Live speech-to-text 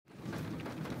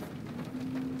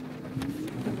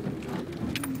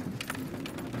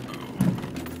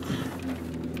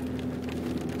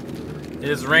It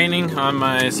is raining on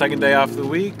my second day off of the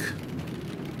week,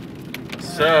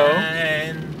 so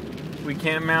we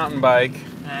can't mountain bike,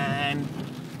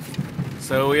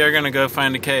 so we are going to go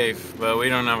find a cave, but we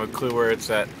don't have a clue where it's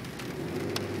at.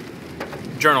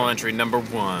 Journal entry number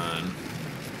 1.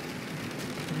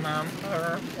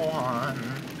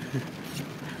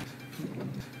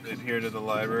 Adhere to the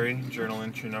library. Journal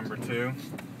entry number 2.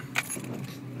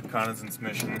 Reconnaissance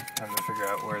mission. Time to figure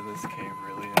out where this cave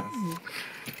really is.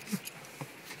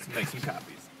 Let's make some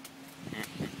copies.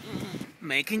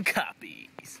 Making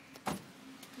copies.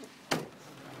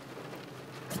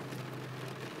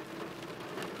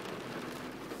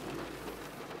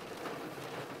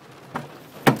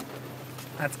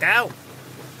 Let's go.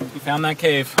 We found that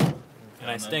cave, and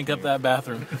I stink up that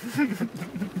bathroom.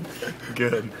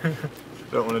 Good.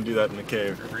 Don't want to do that in the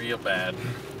cave. Real bad.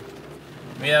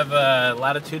 We have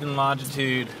latitude and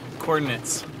longitude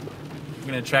coordinates. We're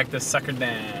gonna track this sucker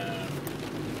down.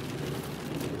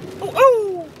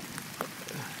 Oh!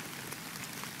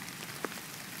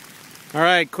 All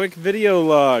right, quick video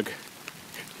log.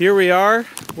 Here we are.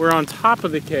 We're on top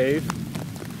of the cave.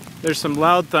 There's some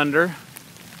loud thunder.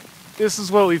 This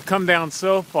is what we've come down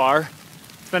so far.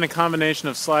 It's been a combination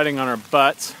of sliding on our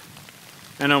butts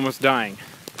and almost dying.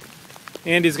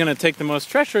 Andy's gonna take the most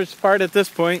treacherous part at this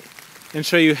point and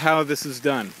show you how this is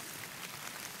done.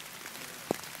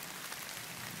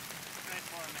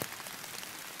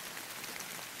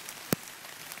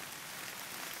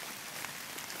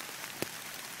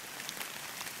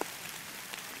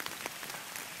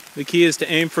 The key is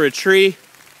to aim for a tree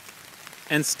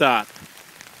and stop.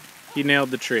 He nailed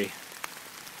the tree.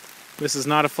 This is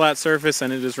not a flat surface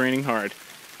and it is raining hard.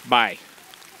 Bye.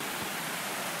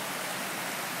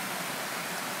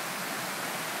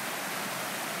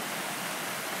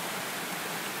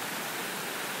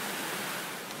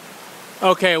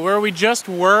 Okay, where we just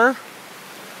were,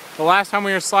 the last time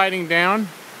we were sliding down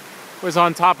was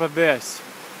on top of this.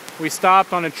 We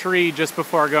stopped on a tree just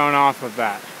before going off of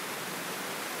that.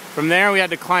 From there we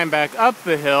had to climb back up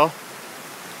the hill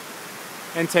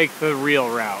and take the real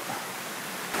route.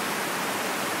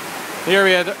 Here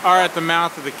we are at the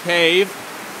mouth of the cave,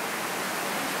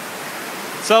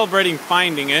 celebrating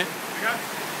finding it.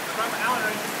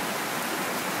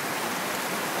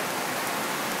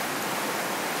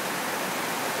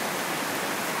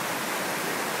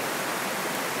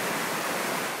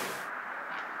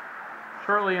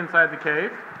 Shortly inside the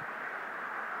cave,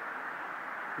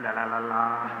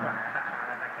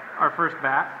 our first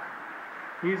bat.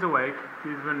 He's awake.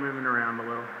 He's been moving around a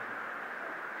little.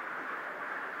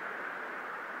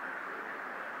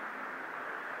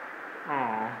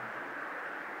 Aww.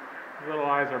 His little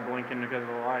eyes are blinking because of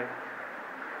the light.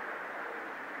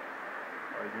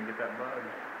 Oh, he's gonna get that bug.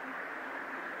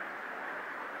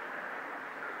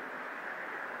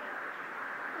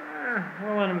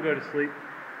 We'll let him go to sleep.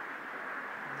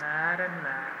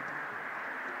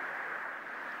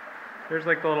 There's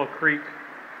like the little creek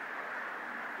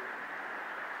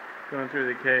going through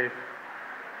the cave.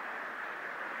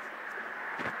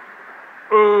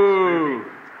 Ooh!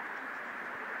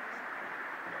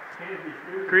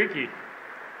 Creaky.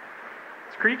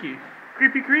 It's creaky.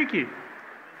 Creepy creaky.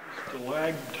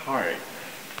 Stalactite.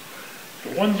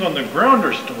 The ones on the ground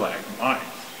are stalagmites.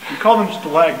 We call them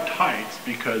stalactites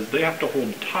because they have to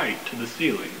hold tight to the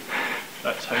ceiling.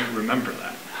 That's how you remember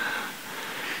that.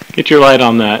 Get your light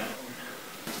on that.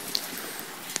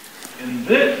 And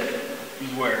this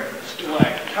is where the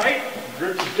stalactite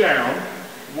drips down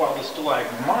while the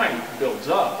stalagmite builds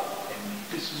up. And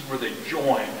this is where they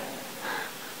join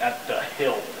at the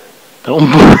hilt.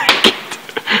 Don't break it.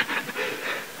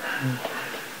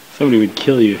 Somebody would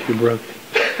kill you if you broke it.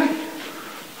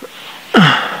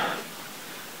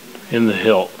 In the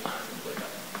hilt.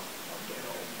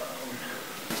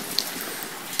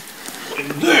 And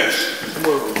this is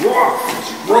where the rock is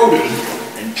eroded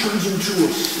and turns into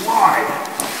a slide.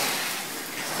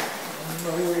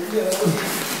 Here we go.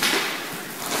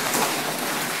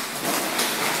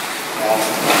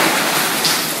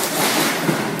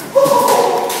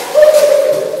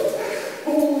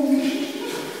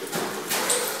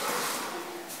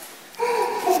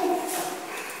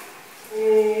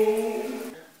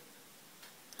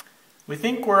 We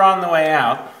think we're on the way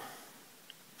out.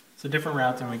 It's a different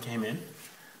route than we came in.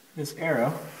 This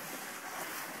arrow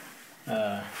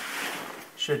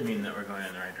should mean that we're going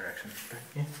in the right direction.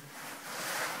 Yeah.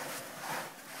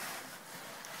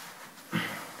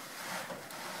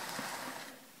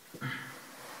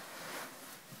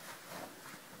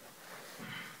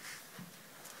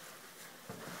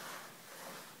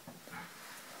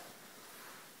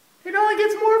 It only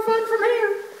gets more fun from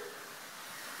here.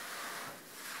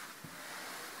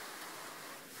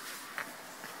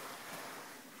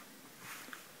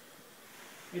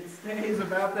 It stays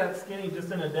about that skinny, just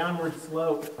in a downward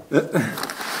slope.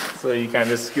 So you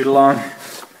kind of scoot along.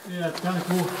 Yeah, it's kind of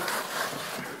cool.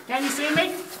 Can you see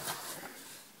me?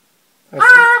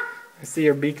 I see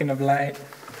your beacon of light.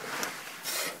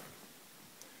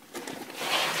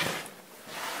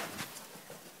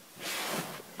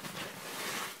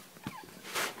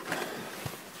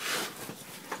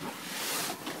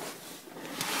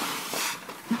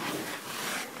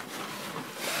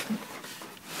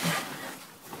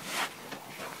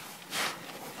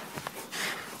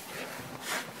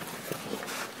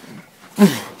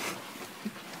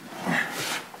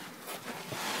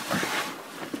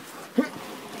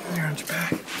 You're on your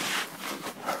back.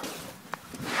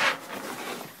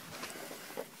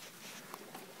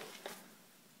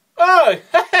 Oh!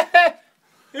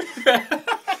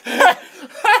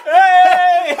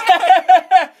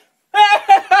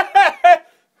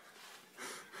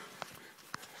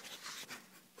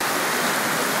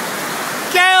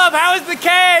 Caleb, how was the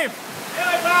cave? It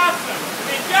was awesome.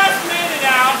 We just made it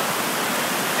out.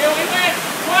 And we went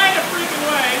quite a freaking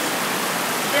ways.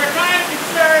 We were kind of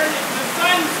concerned the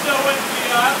sun still wouldn't be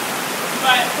up,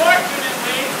 but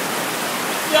fortunately,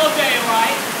 it's still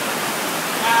daylight.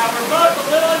 We're both a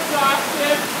little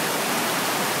exhausted,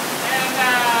 and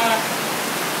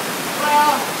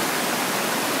well,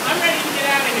 I'm ready to get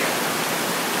out of here.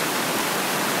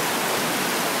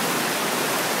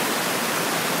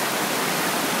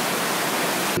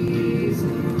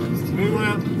 We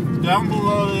went down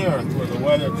below the earth where the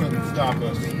weather couldn't stop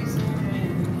us.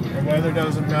 The weather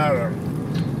doesn't matter.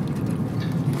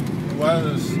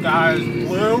 Whether the sky is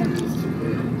blue,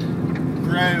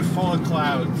 gray, full of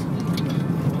clouds.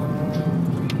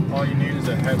 All you need is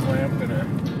a headlamp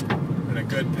and a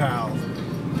good pal.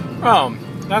 Oh,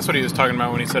 that's what he was talking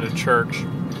about when he said a church.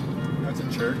 That's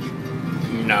a church.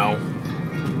 No.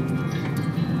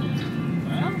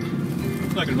 Well,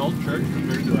 it's like an old church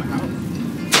compared to a house.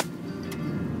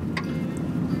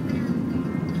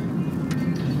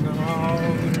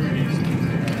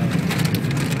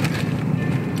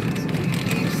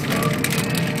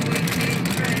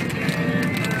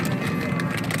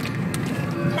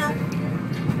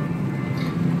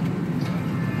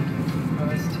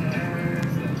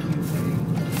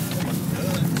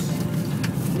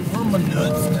 My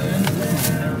nuts, man.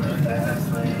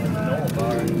 No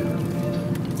bar.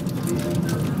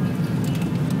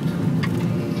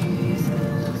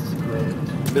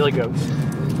 Billy Goats.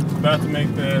 About to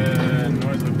make the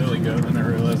noise of a billy goat, and I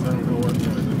realized I don't know what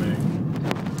noise I make.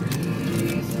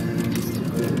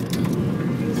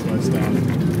 So I stopped.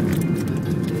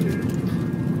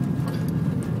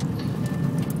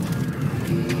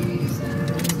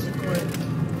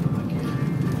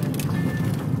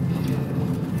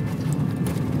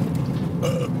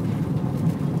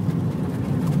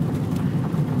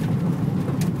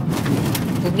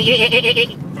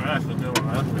 That's the new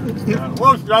one.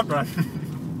 Whoa, stop that.